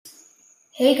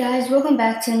Hey guys, welcome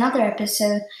back to another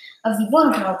episode of the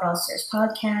One Power Brawl Stars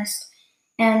podcast.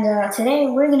 And today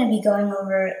we're going to be going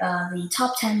over the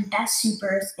top 10 best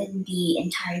supers in the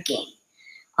entire game.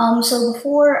 So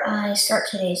before I start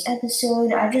today's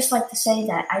episode, I'd just like to say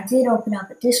that I did open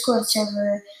up a Discord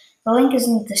server. The link is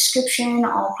in the description.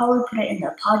 I'll probably put it in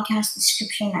the podcast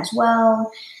description as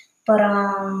well. But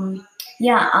I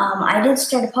did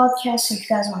start a podcast, so if you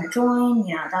guys want to join,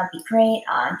 that'd be great.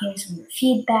 Give me some of your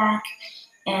feedback.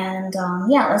 And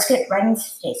let's get right into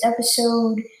today's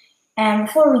episode. And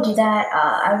before we do that,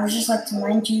 I would just like to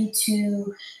remind you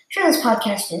to share this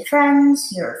podcast with your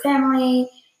friends, your family,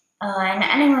 and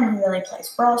anyone who really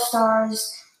plays Brawl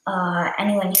Stars,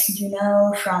 anyone you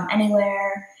know from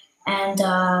anywhere. And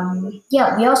I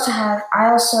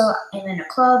also am in a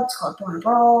club. It's called Born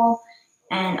Brawl,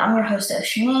 and I'm your host,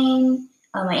 Oceanane.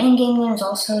 My in-game name is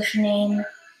also Oceanane.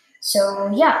 So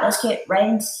let's get right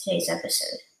into today's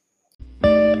episode.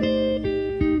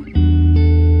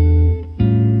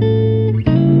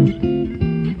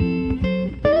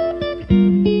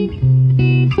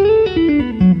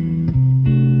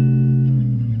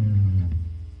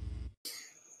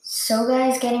 So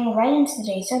guys, getting right into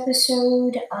today's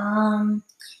episode,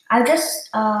 I just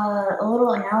a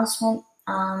little announcement.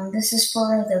 This is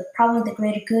for probably the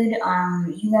greater good.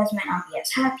 You guys might not be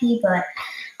as happy, but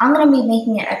I'm gonna be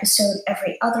making an episode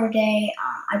every other day.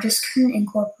 I just couldn't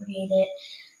incorporate it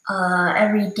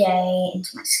every day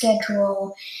into my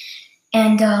schedule.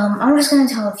 And I'm just going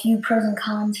to tell a few pros and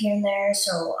cons here and there.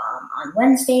 So on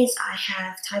Wednesdays, I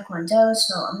have Taekwondo,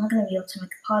 so I'm not going to be able to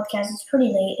make a podcast. It's pretty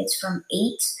late. It's from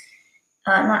 8.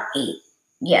 Not 8.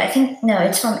 Yeah,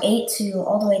 it's from 8 to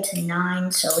all the way to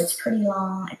 9, so it's pretty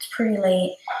long. It's pretty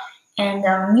late. And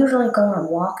I'm usually going to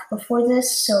walk before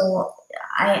this, so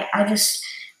I just,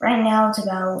 right now it's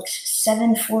about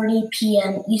 7:40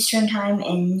 p.m. Eastern Time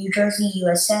in New Jersey,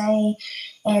 USA.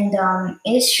 And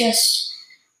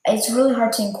it's really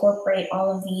hard to incorporate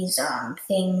all of these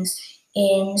things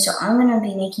in. So I'm going to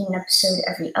be making an episode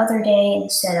every other day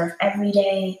instead of every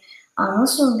day.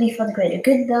 This will be for the greater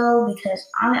good though, because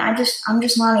I'm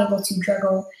just not able to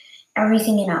juggle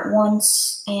everything in at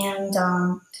once. And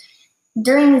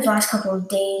during these last couple of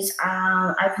days,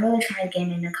 I've really tried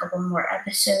getting in a couple more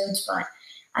episodes, but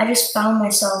I just found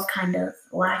myself kind of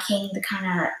lacking the kind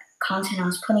of content I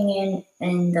was putting in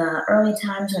the early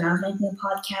times when I was making a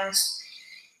podcast.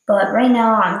 But right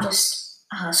now, I'm just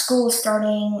school is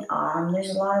starting. There's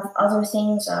a lot of other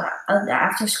things, other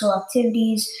after-school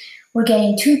activities. We're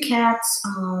getting 2 cats.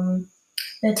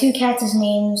 The 2 cats'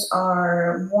 names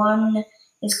are, one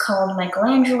is called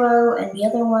Michelangelo, and the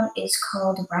other one is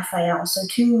called Raphael. So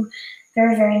 2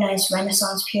 very, very nice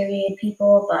Renaissance period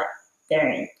people, but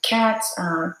they're cats.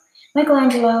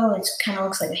 Michelangelo, it kind of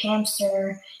looks like a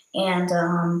hamster, and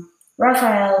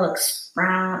Raphael looks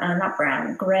brown, not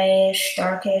brown, grayish,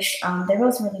 darkish. They're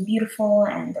both really beautiful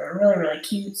and they're really, really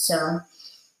cute. So,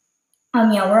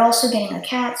 we're also getting a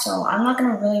cat, so I'm not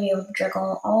going to really be able to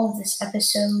juggle all of these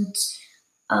episodes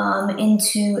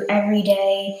into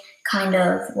everyday kind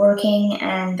of working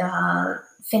and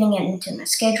fitting it into my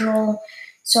schedule.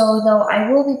 So, though I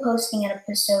will be posting an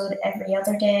episode every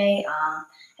other day, I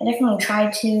definitely try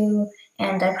to,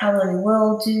 and I probably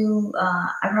will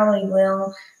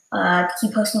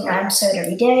keep posting an episode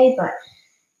every day, but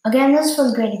again, this is for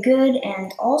the greater good,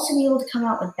 and also be able to come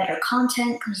out with better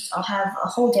content because I'll have a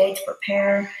whole day to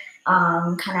prepare,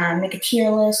 kind of make a tier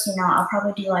list. I'll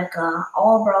probably do like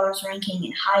all brawlers ranking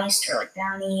in heist or like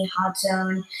bounty, hot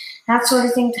zone, that sort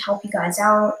of thing to help you guys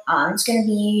out. It's going to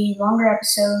be longer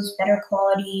episodes, better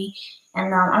quality,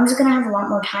 and I'm just going to have a lot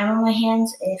more time on my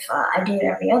hands if I do it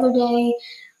every other day.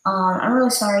 I'm really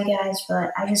sorry, guys,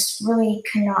 but I just really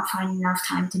could not find enough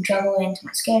time to juggle it into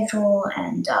my schedule,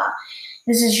 and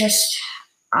this is just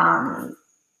how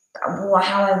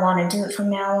I want to do it from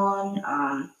now on.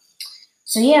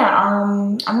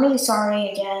 I'm really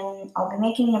sorry again. I'll be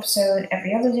making an episode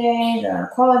every other day. The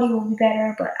quality will be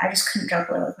better, but I just couldn't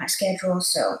juggle it with my schedule.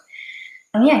 So,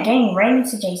 getting right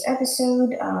into today's episode,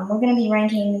 we're going to be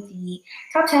ranking the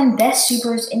top 10 best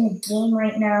supers in the game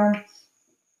right now.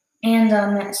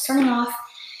 And starting off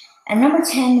at number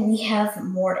 10, we have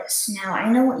Mortis. Now, I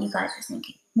know what you guys are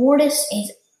thinking. Mortis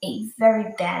is a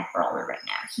very bad brawler right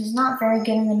now. He's not very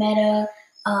good in the meta.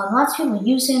 Lots of people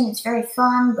use him. It's very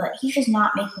fun, but he's just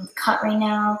not making the cut right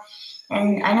now.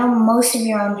 And I know most of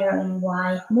you are wondering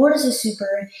why Mortis'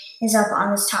 super is up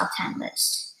on this top 10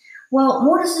 list. Well,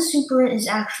 Mortis' super is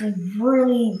actually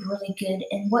really, really good,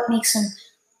 and what makes him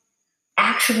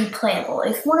actually playable.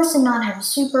 If Mortis did not have a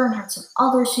super and had some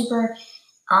other super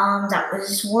that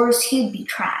was worse, he'd be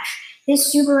trash. His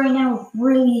super right now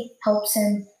really helps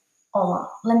him a lot.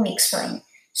 Let me explain.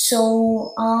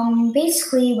 So,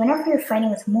 basically, whenever you're fighting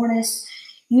with Mortis,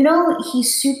 you know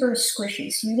he's super squishy,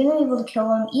 so you're gonna be able to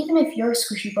kill him even if you're a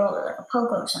squishy brawler like a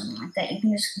Poco or something like that. You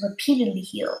can just repeatedly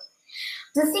heal.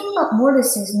 The thing about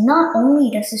Mortis is not only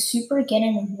does his super get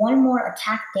in one more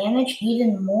attack damage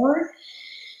even more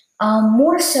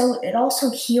so it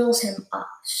also heals him up.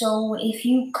 So if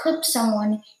you clip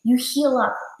someone, you heal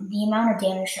up the amount of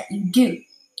damage that you do,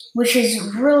 which is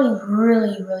really,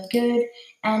 really, really good.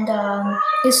 And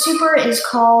his super is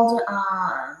called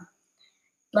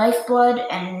Lifeblood,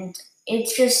 and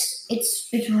it's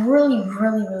really,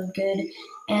 really, really good.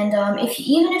 And if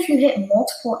even if you hit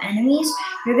multiple enemies,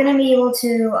 you're gonna be able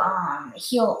to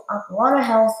heal up a lot of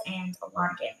health and a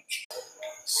lot of damage.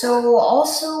 So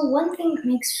also one thing that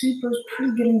makes supers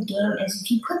pretty good in the game is if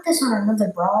you put this on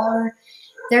another brawler,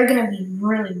 they're gonna be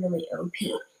really, really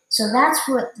OP. So that's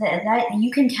what that you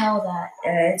can tell that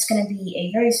it's gonna be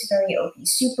a very, very OP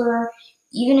super,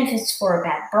 even if it's for a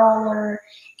bad brawler.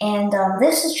 And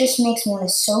this is just makes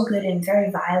Mortis so good and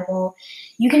very viable.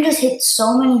 You can just hit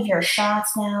so many of your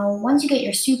shots now. Once you get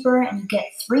your super and you get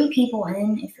 3 people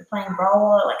in, if you're playing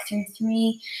brawler like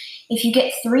 3-3, if you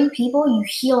get 3 people, you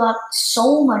heal up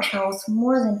so much health,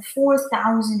 more than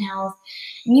 4,000 health,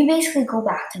 and you basically go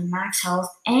back to max health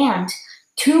and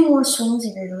 2 more swings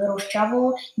of your little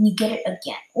shovel, and you get it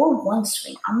again, or 1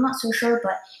 swing. I'm not so sure,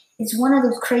 but it's one of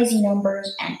those crazy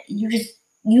numbers, and you just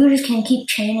can keep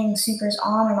chaining supers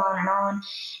on and on and on,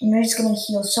 and you're just going to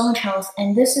heal so much health.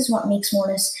 And this is what makes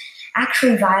Mortis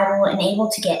actually viable and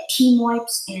able to get team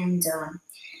wipes and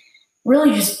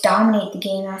really just dominate the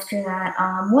game after that.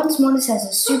 Once Mortis has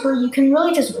a super, you can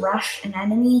really just rush an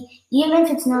enemy. Even if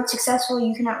it's not successful,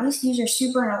 you can at least use your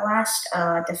super in a last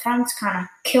defense, kind of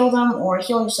kill them or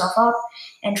heal yourself up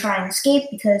and try and escape,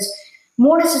 because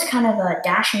Mortis is kind of a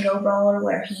dash and go brawler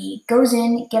where he goes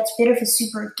in, gets bit of his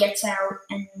super, gets out,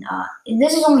 and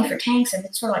this is only for tanks. If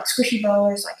it's for like squishy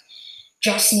brawlers like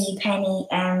Jessie, Penny,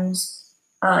 Ems,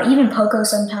 even Poco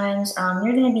sometimes,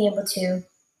 you're going to be able to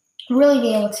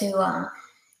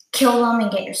kill them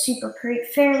and get your super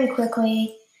fairly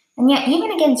quickly. And yet,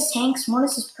 even against tanks,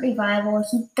 Mortis is pretty viable.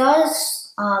 He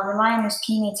does rely on his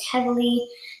teammates heavily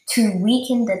to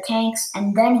weaken the tanks,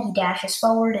 and then he dashes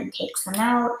forward and takes them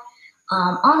out.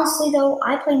 Honestly, though,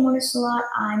 I play Mortis a lot.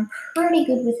 I'm pretty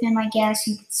good with him, I guess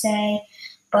you could say.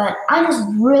 But I just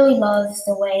really love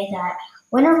the way that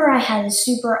whenever I have a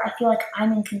super, I feel like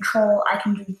I'm in control. I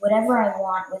can do whatever I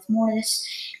want with Mortis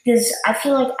because I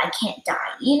feel like I can't die.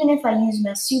 Even if I use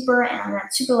my super and I'm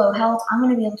at super low health, I'm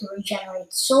going to be able to regenerate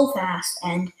so fast.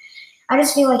 And I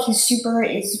just feel like his super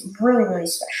is really, really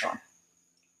special.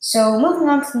 So moving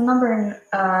on to the number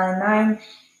 9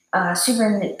 best super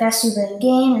in the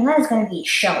game, and that is going to be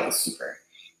Shelly's super.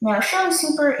 Now, Shelly's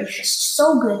super is just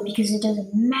so good because it does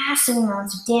massive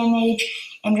amounts of damage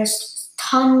and just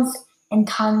tons and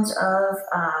tons of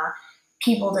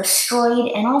people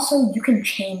destroyed, and also you can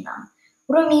chain them.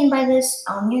 What do I mean by this?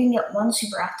 You can get one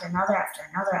super after another, after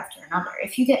another, after another.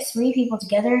 If you get 3 people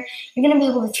together, you're going to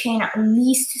be able to chain at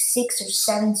least 6 or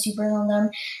 7 supers on them,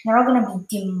 and they're all going to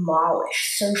be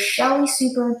demolished. So Shelly's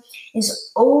super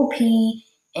is OP,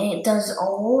 and it does a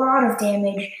lot of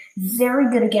damage. Very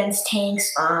good against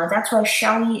tanks. That's why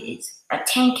Shelly is a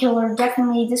tank killer.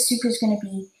 Definitely, this super is going to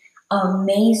be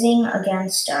amazing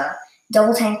against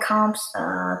double tank comps,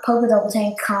 Poco double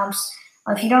tank comps.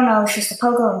 If you don't know, it's just a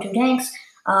Poco and 2 tanks.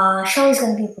 Shelly's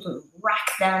going to be able to wreck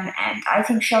them, and I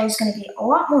think Shelly's going to be a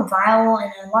lot more viable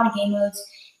in a lot of game modes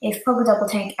if Poco double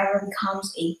tank ever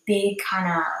becomes a big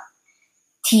kind of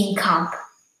team comp.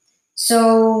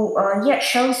 So, yeah,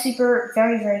 Shelly's super,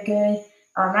 very, very good.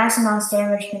 Massive amounts of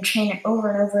damage, you can chain it over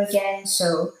and over again.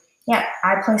 So, yeah,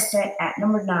 I placed it at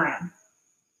number 9.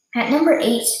 At number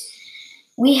 8,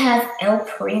 we have El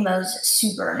Primo's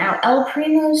super. Now, El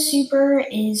Primo's super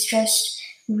is just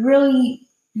really,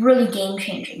 really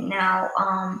game-changing. Now,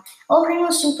 El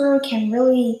Primo's super can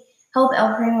really help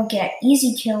El Primo get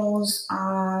easy kills,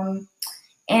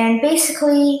 and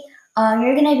basically,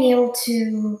 you're going to be able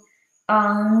to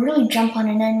really jump on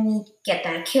an enemy, get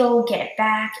that kill, get it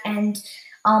back, and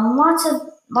lots of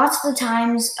the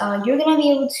times you're gonna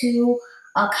be able to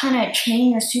kind of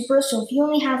chain your super. So if you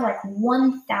only have like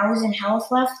 1,000 health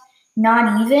left,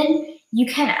 not even, you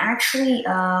can actually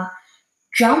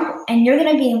jump, and you're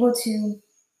gonna be able to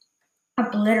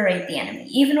obliterate the enemy,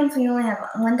 even if you only have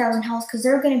 1,000 health, because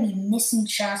they're gonna be missing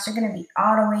shots, they're gonna be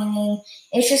auto aiming.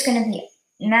 It's just gonna be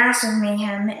massive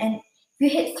mayhem, and if you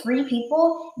hit 3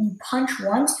 people and you punch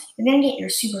once, you're gonna get your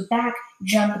super back,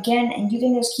 jump again, and you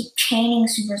can just keep chaining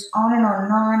supers on and on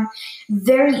and on.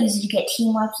 Very easy to get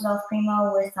team wipes with El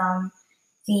Primo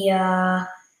the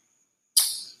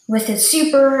with his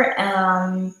super.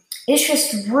 It's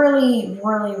just really,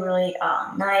 really, really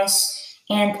nice.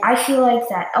 And I feel like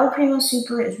that El Primo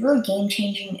super is really game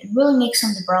changing. It really makes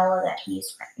him the brawler that he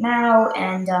is right now.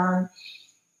 And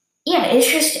yeah, it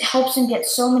just helps him get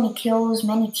so many kills,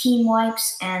 many team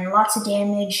wipes, and lots of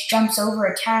damage, jumps over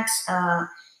attacks,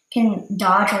 can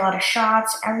dodge a lot of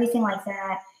shots, everything like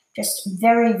that. Just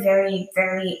very, very,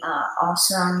 very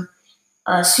awesome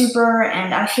super,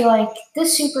 and I feel like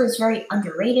this super is very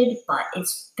underrated, but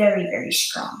it's very, very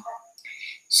strong.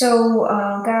 So,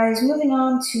 guys, moving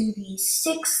on to the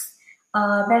sixth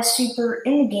best super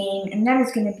in the game, and that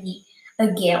is going to be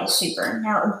a Gale super.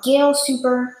 Now, a Gale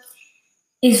super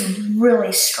is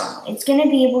really strong. It's going to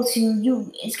be able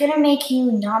to it's going to make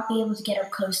you not be able to get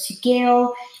up close to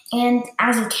Gale, and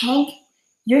as a tank,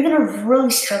 you're going to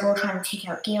really struggle trying to take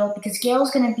out Gale because Gale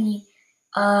is going to be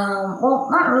well,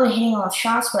 not really hitting all his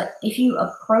shots, but if you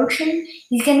approach him,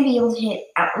 he's going to be able to hit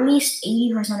at least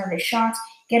 80% of his shots,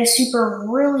 get a super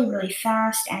really, really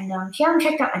fast. And if you haven't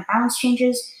checked out my balance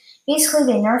changes, basically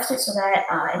they nerfed it so that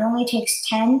it only takes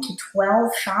 10 to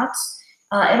 12 shots.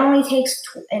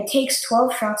 It takes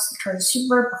 12 shots to charge a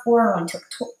super. Before it only took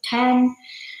 10.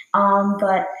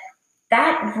 But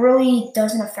that really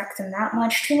doesn't affect him that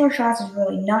much. 2 more shots is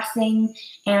really nothing.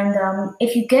 And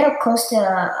if you get up close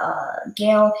to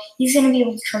Gale, he's going to be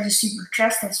able to charge a super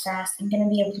just as fast and going to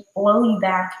be able to blow you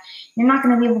back. You're not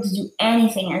going to be able to do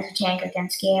anything as a tank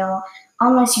against Gale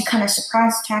unless you kind of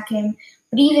surprise attack him.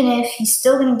 But even if, he's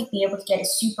still going to be able to get a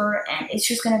super, and it's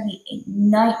just going to be a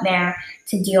nightmare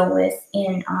to deal with.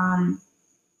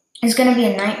 It's going to be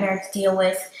a nightmare to deal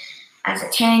with as a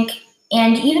tank.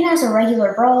 And even as a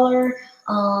regular brawler,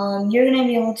 you're gonna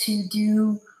be able to use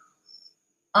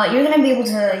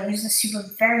the super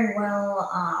very well.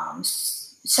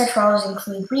 Such brawlers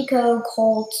include Rico,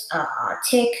 Colt,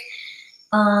 Tick,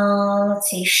 let's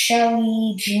see,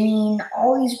 Shelly, Jean.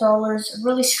 All these brawlers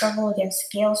really struggle against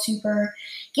the Gale super.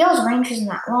 Gale's range isn't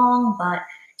that long, but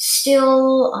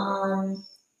still,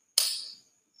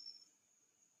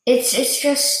 it's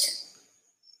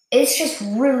just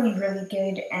really, really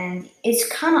good, and it's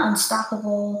kind of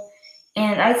unstoppable.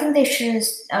 And I think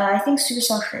I think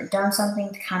Supercell should have done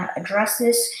something to kind of address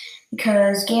this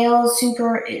because Gale's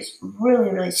super is really,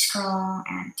 really strong,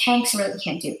 and tanks really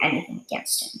can't do anything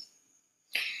against him.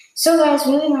 So, guys,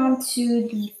 moving on to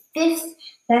the fifth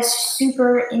best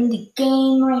super in the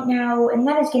game right now, and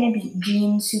that is going to be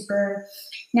Jean super.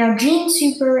 Now, Jean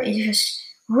super is just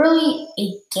really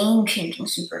a game-changing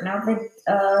super. Now, the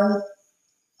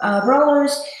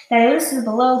brawlers that I listed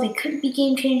below, they could be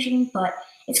game-changing, but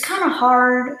it's kind of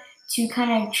hard to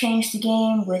kind of change the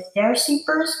game with their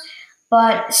supers.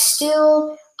 But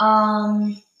still,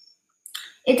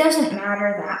 it doesn't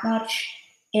matter that much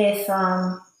if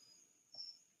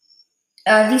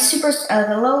these supers,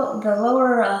 the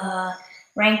lower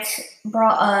ranked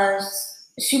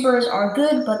supers are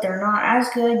good, but they're not as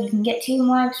good. You can get team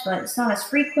wipes, but it's not as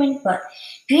frequent. But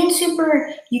Jean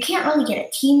super, you can't really get a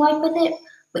team wipe with it,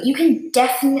 but you can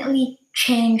definitely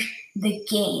change the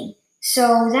game.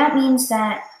 So that means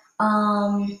that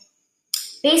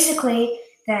basically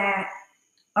that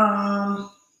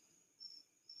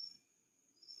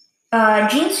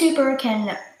Jean super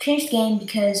can change the game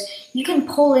because you can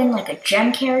pull in like a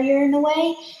gem carrier in a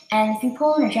way, and if you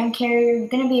pull in a gem carrier, you're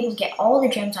going to be able to get all the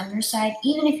gems on your side.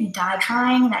 Even if you die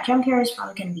trying, that gem carrier is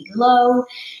probably going to be low,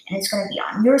 and it's going to be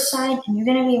on your side, and you're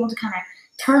going to be able to kind of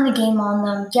turn the game on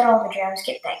them, get all the gems,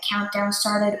 get that countdown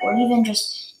started, or even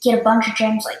just get a bunch of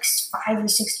gems, like 5 or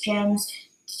 6 gems.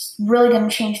 It's really going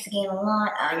to change the game a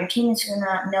lot. Your teammates are going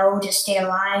to know to stay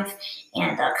alive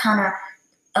and kind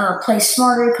of play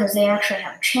smarter because they actually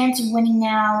have a chance of winning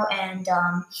now. And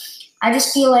I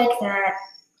just feel like that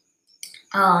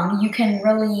you can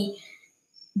really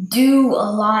do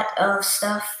a lot of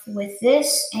stuff with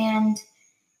this. And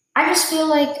I just feel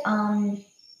like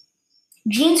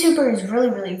Jean super is really,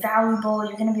 really valuable.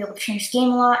 You're going to be able to change the game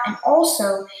a lot. And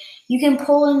also, you can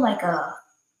pull in like a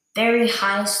very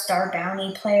high star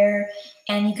bounty player,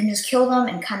 and you can just kill them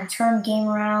and kind of turn the game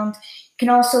around. You can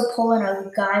also pull in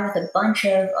a guy with a bunch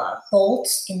of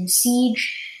bolts in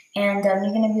Siege, and you're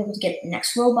going to be able to get the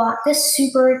next robot. This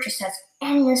super just has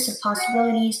endless of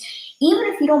possibilities. Even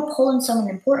if you don't pull in someone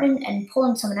important and pull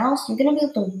in someone else, you're going to be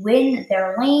able to win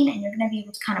their lane, and you're going to be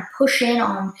able to kind of push in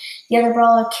on the other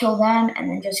brawler, kill them, and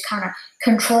then just kind of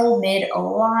control mid a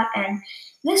lot. And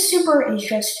this super is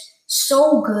just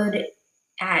so good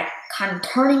at kind of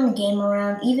turning the game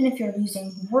around, even if you're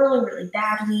losing really, really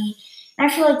badly.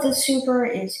 And I feel like this super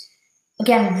is,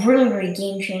 again, really, really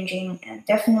game-changing and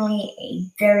definitely a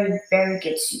very, very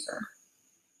good super.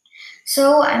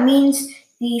 So that means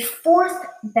the fourth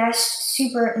best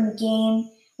super in the game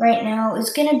right now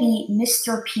is going to be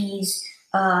Mr. P's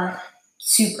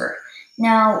super.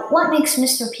 Now, what makes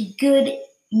Mr. P good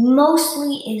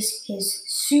mostly is his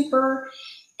super,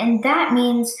 and that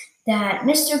means that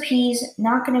Mr. P's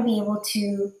not going to be able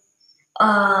to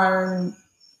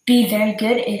be very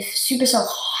good if Supercell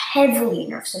heavily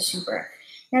nerfs the super.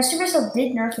 Now, Supercell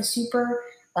did nerf the super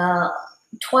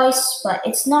twice, but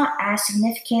it's not as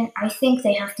significant. I think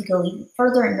they have to go even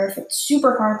further and nerf it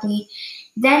super hardly.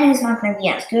 Then he's not going to be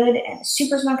as good, and the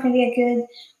super's not going to be as good.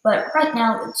 But right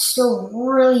now, it's still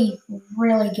really,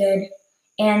 really good.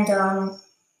 And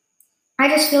I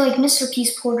just feel like Mr.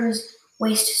 Peace Porters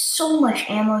waste so much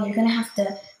ammo. You're going to have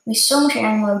to waste so much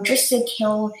ammo just to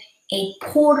kill a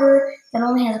porter that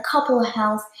only has a couple of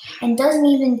health and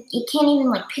it can't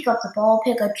even like pick up the ball,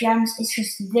 pick up gems. It's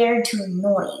just there to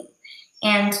annoy you.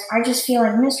 And I just feel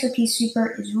like Mr. P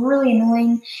Super is really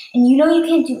annoying. And you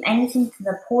can't do anything to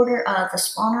the porter, the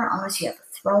spawner, unless you have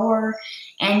a thrower.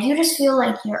 And you just feel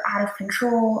like you're out of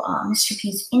control. Mr.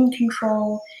 P's in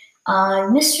control.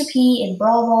 Mr. P in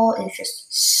Brawl Ball is just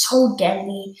so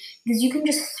deadly because you can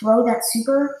just throw that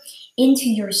super into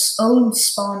your own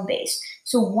spawn base.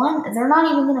 So they're not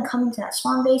even going to come into that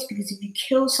spawn base because if you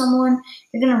kill someone,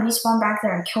 they're going to respawn back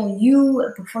there and kill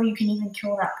you before you can even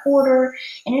kill that porter.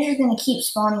 And it's just going to keep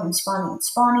spawning and spawning and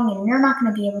spawning, and you're not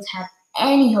going to be able to have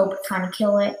any hope of trying to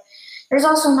kill it. There's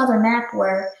also another map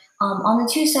where on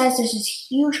the two sides there's this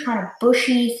huge kind of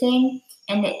bushy thing,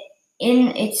 and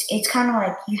it's kind of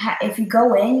like if you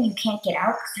go in, you can't get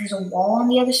out because there's a wall on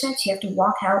the other side, so you have to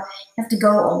walk out. You have to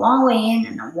go a long way in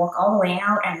and then walk all the way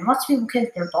out, and lots of people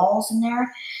kick their balls in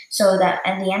there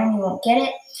and the enemy won't get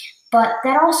it. But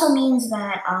that also means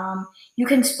that you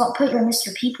can put your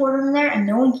Mr. P porter in there and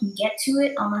no one can get to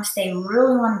it unless they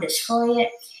really want to destroy it.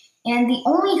 And the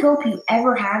only hope you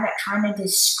ever have at trying to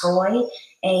destroy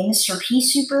a Mr. P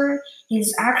super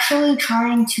is actually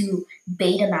trying to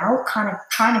bait him out, kind of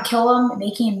trying to kill him,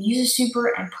 making him use a super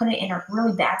and put it in a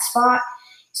really bad spot,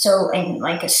 so in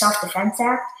like a self-defense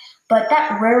act. But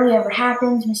that rarely ever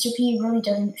happens. Mr. P really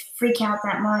doesn't freak out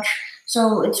that much,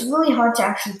 so it's really hard to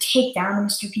actually take down a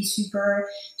Mr. P super.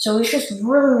 So it's just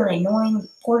really, really annoying.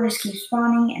 Porters keep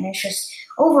spawning, and it's just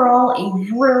overall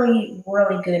a really,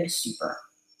 really good super.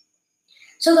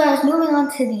 So guys, moving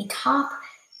on to the top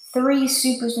 3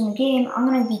 supers in the game, I'm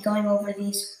going to be going over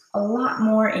these a lot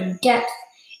more in depth.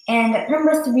 And at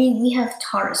number 3, we have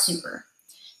Tara Super.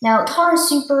 Now, Tara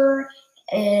Super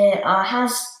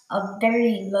has a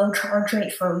very low charge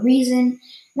rate for a reason, and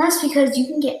that's because you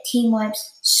can get team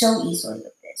wipes so easily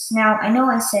with this. Now, I know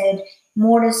I said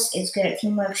Mortis is good at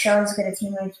team wipes, Shelly's good at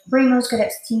team wipes, Primo's good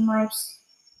at team wipes.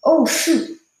 Oh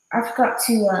shoot, I forgot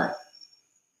to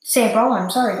say a brawler. I'm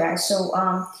sorry, guys. So,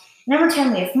 number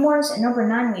 10, we have Morris. At number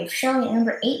 9, we have Shelly. At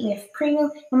number 8, we have Primo.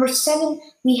 Number 7,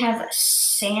 we have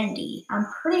Sandy. I'm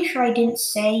pretty sure I didn't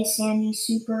say Sandy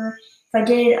Super. If I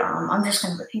did, I'm just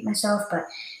going to repeat myself. But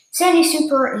Sandy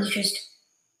Super is just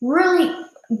really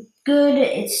good.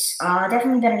 It's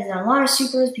definitely better than a lot of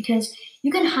supers because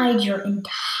you can hide your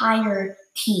entire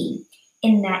team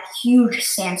in that huge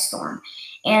sandstorm.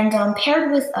 And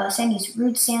paired with Sandy's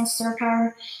Rude Sandstorm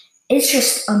power, it's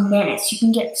just a menace. You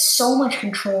can get so much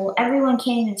control. Everyone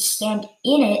can't even stand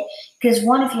in it because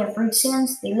 1, if you have Rude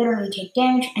Sands, they literally take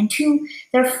damage, and 2,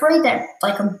 they're afraid that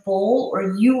like a bull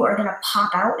or you are gonna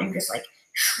pop out and just like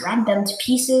shred them to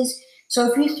pieces.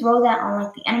 So if you throw that on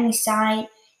like the enemy side,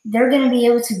 they're gonna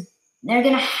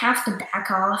have to back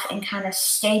off and kind of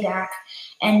stay back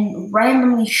and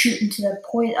randomly shoot into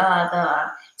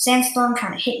the sandstorm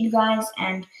trying to hit you guys,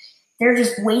 and they're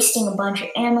just wasting a bunch of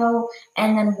ammo,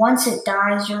 and then once it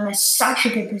dies, you're in such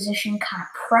a good position, kind of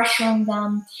pressuring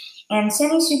them. And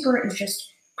Sandy Super is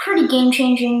just pretty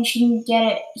game-changing. He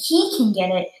can get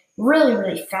it really,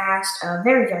 really fast,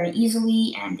 very, very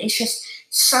easily, and it's just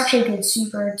such a good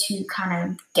super to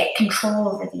kind of get control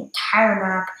over the entire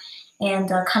map and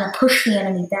kind of push the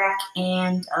enemy back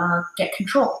and get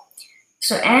control.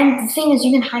 So, and the thing is,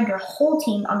 you can hide your whole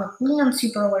team on the Leon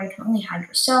Super where you can only hide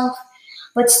yourself.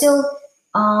 But still,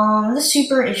 the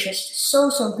super is just so,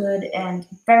 so good and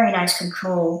very nice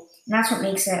control, and that's what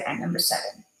makes it at number 7.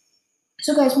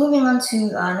 So guys, moving on to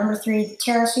number 3, the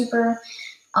Tara Super.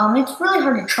 It's really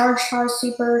hard to charge Tara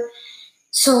Super,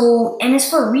 and it's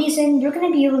for a reason. You're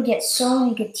going to be able to get so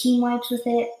many good team wipes with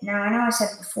it. Now, I know I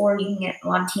said before you can get a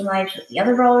lot of team wipes with the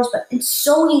other brawlers, but it's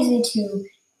so easy to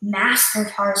master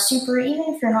Tara's super.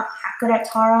 Even if you're not that good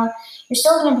at Tara, you're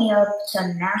still going to be able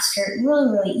to master it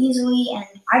really, really easily. And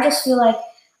I just feel like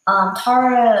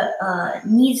Tara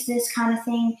needs this kind of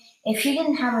thing. If she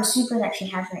didn't have a super that she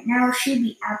has right now, she'd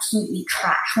be absolutely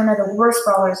trash. One of the worst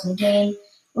brawlers in the game.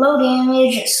 Low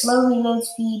damage, slow reload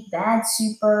speed, bad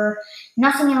super.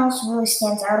 Nothing else really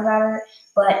stands out about her.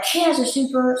 But she has a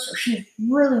super, so she's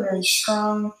really, really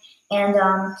strong. And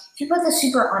if you put the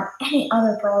super on any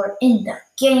other brawler in the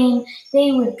game,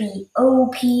 they would be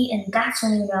OP, and that's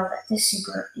when you know that this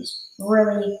super is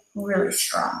really, really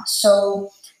strong.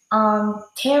 So,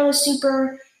 Tara's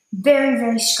super, very,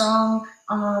 very strong.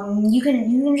 You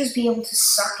can just be able to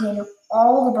suck in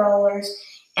all the brawlers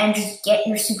and just get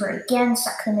your super again,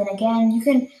 suck them in again. You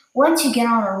can once you get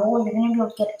on a roll, you're gonna be able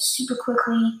to get it super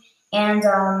quickly. And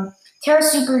Terra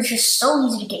Super is just so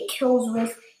easy to get kills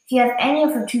with. If you have any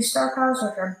of her 2-star powers,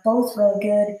 which are both really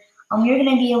good, you're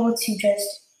gonna be able to just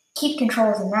keep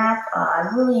control of the map.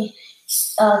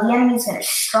 The enemy's gonna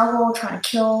struggle trying to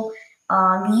kill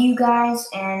you guys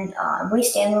and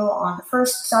waste ammo on the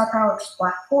first star power, which is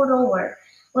Black Portal, where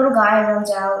little guy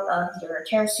runs out of your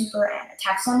Terra Super and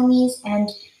attacks enemies. And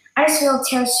I just feel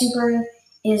Terra Super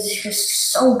is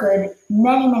just so good.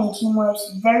 Many, many team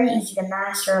wipes, very easy to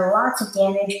master, lots of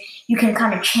damage. You can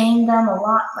kind of chain them a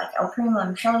lot, like El Primo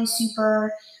and Shelly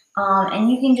Super, and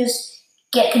you can just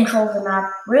get control of the map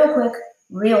real quick,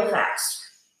 real fast.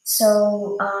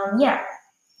 So, yeah.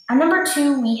 At number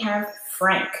 2, we have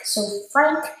Frank. So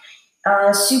Frank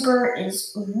super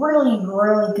is really,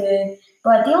 really good.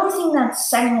 But the only thing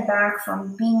that's setting it back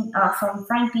from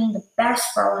Frank being the best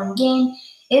brawler in the game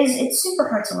is it's super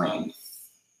hard to land.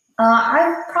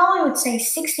 I probably would say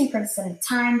 60% of the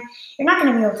time, you're not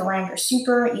going to be able to land your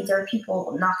super. Either people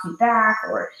will knock you back,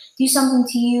 or do something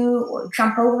to you, or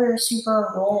jump over your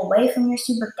super, roll away from your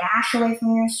super, dash away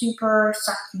from your super,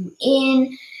 suck you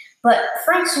in. But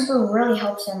Frank's super really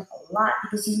helps him a lot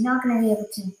because he's not going to be able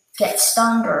to get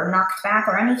stunned or knocked back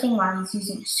or anything while he's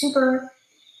using a super.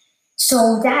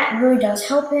 So that really does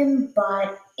help him,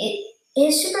 but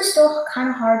his super still kind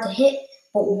of hard to hit.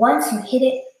 But once you hit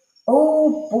it,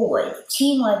 oh boy, the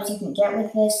team wipes you can get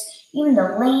with this, even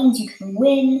the lanes you can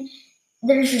win.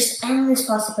 There's just endless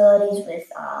possibilities with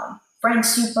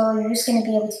Frank's super. You're just going to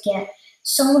be able to get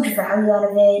so much value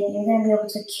out of it. You're going to be able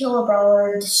to kill a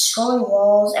brawler, destroy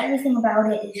walls. Everything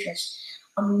about it is just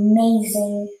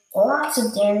amazing. Lots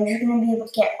of damage. You're going to be able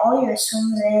to get all your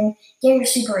swings in, get your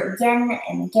super again,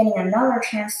 and getting another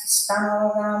chance to stun all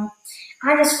of them.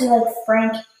 I just feel like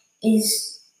Frank's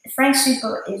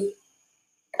super is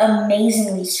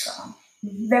amazingly strong.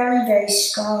 Very, very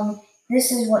strong.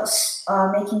 This is what's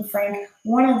making Frank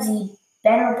one of the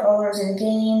better brawlers in the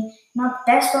game. Not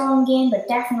the best brawler in the game, but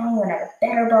definitely one of the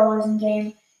better brawlers in the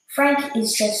game. Frank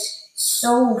is just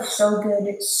so, so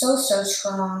good, so, so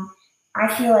strong. I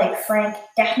feel like Frank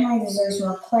definitely deserves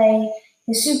more play.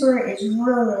 His super is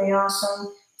really, really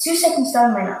awesome. 2-second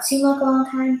stun might not seem like a long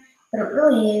time, but it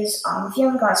really is. If you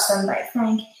ever got stunned by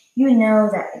Frank, you know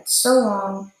that it's so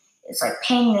long. It's like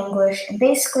pain in English. And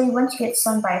basically, once you get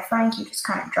stunned by a Frank, you just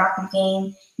kind of drop the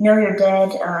game, know you're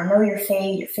dead, know your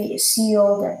fate is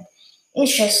sealed, and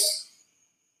it's just,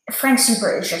 Frank's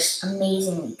super is just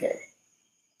amazingly good.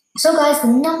 So guys, the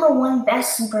number 1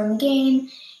 best super in the game, you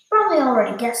probably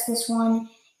already guessed this one,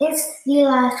 it's the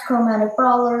last chromatic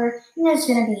brawler, and it's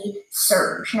going to be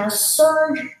Surge. Now,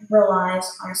 Surge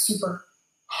relies on a super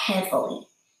heavily.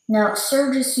 Now,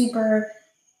 Surge's super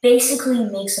basically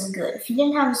makes him good. If he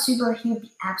didn't have a super, he would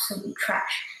be absolutely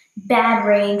trash. Bad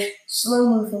range, slow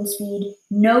movement speed,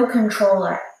 no control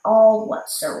at all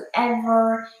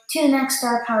whatsoever. To the next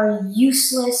star power,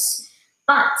 useless.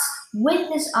 But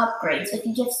with his upgrades, if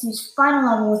he gets to his final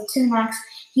level with 2 max,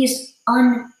 he is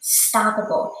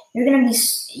unstoppable. You're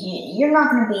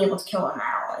not gonna be able to kill him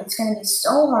at all. It's gonna be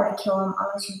so hard to kill him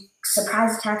unless you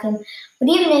surprise attack him. But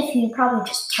even if you probably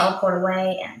just teleport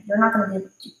away, and you're not gonna be able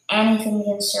to do anything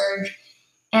against Surge.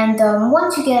 And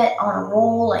once you get on a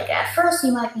roll, like at first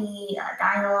you might be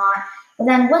dying a lot, but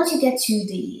then once you get to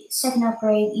the second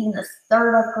upgrade, even the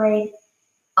third upgrade,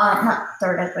 not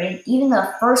third upgrade, even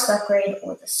the first upgrade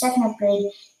or the second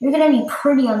upgrade, you're going to be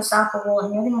pretty unstoppable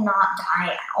and you're going to not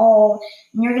die at all.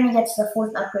 And you're going to get to the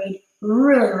 4th upgrade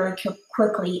really, really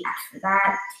quickly after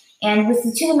that. And with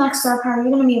the 2 max star power,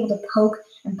 you're going to be able to poke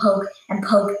and poke and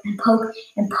poke and poke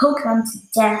and poke them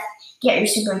to death, get your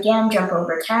super again, jump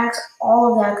over attacks,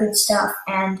 all of that good stuff.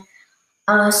 And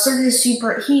Surge's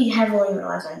super, he heavily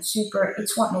relies on super.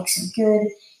 It's what makes him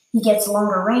good. He gets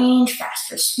longer range,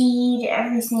 faster speed,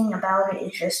 everything about it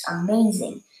is just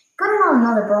amazing. Put it on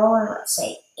another brawler, let's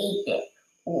say 8-bit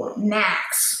or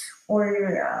Max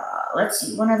or let's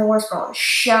see, one of the worst brawlers,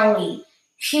 Shelly.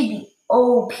 She'd be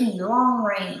OP, long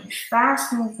range,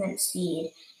 fast movement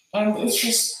speed, and it's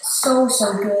just so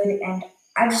good. And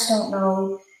I just don't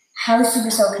know how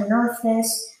Supercell can nerf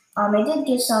this. It did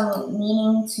give some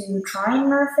meaning to try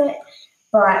and nerf it,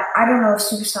 but I don't know if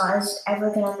Supercell is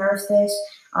ever going to nerf this.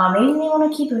 Maybe they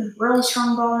want to keep a really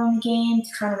strong brawler in the game to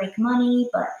try to make money,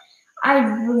 but I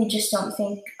really just don't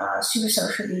think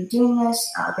Supercell should be doing this.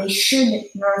 They should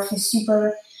nerf his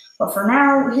super, but for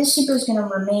now, his super is going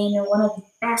to remain one of the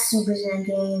best supers in the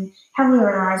game. Heavily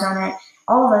relies on it.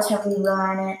 All of us heavily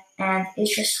rely on it, and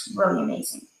it's just really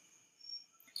amazing.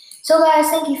 So, guys,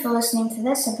 thank you for listening to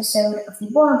this episode of the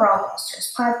Born Brawl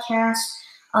Busters podcast.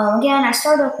 Again, I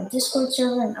started up a Discord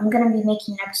server, and I'm going to be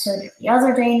making an episode every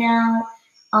other day now.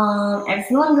 And if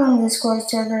you want to join the Discord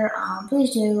server,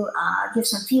 please do give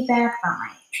some feedback about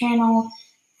my channel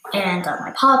and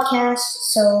my podcast.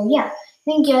 So, yeah,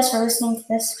 thank you guys for listening to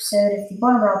this episode of the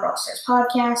Born Brawl Busters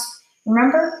podcast.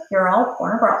 Remember, you're all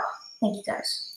Born Brawl. Thank you, guys.